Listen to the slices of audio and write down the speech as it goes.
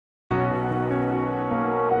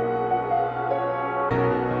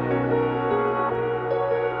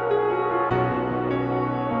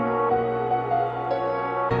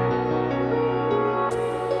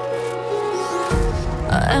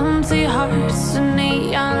empty hearts and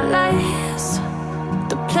neon lights.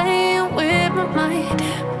 They're playing with my mind.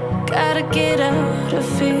 Gotta get out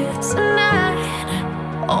of here tonight.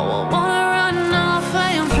 Oh, I wanna run off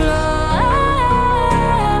and fly.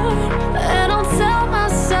 And I'll tell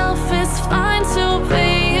myself it's fine to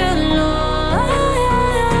be alone,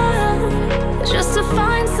 just to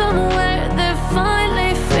find somewhere that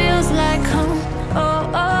finally feels like home. Oh,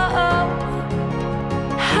 oh, oh.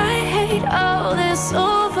 I hate all this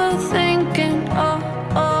overthinking. Oh,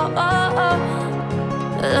 oh, oh, oh.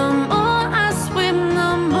 The more I swim,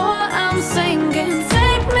 the more I'm sinking.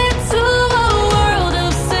 Take me to a world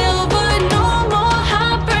of silver. No more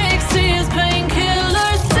heartbreaks, tears,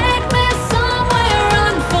 painkillers. Take me somewhere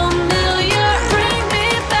unfamiliar. Bring me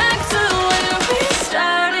back to where we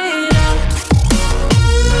started out.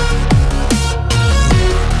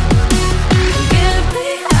 Get me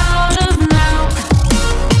out of now,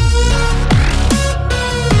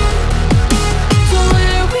 to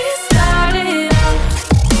where we started out.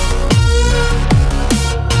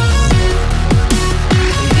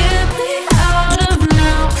 Get me out of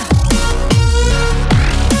now,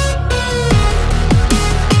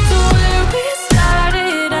 to where we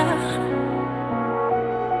started out.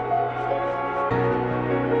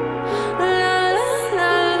 La la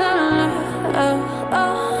la la la, oh,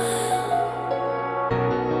 oh.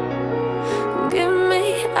 Get me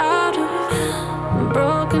out of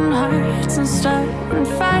broken hearts and starting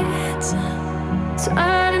fights,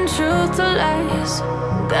 turning truth to lies.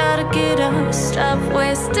 Gotta get up, stop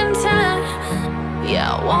wasting time.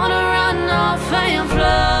 Yeah, I wanna run off and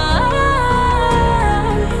fly.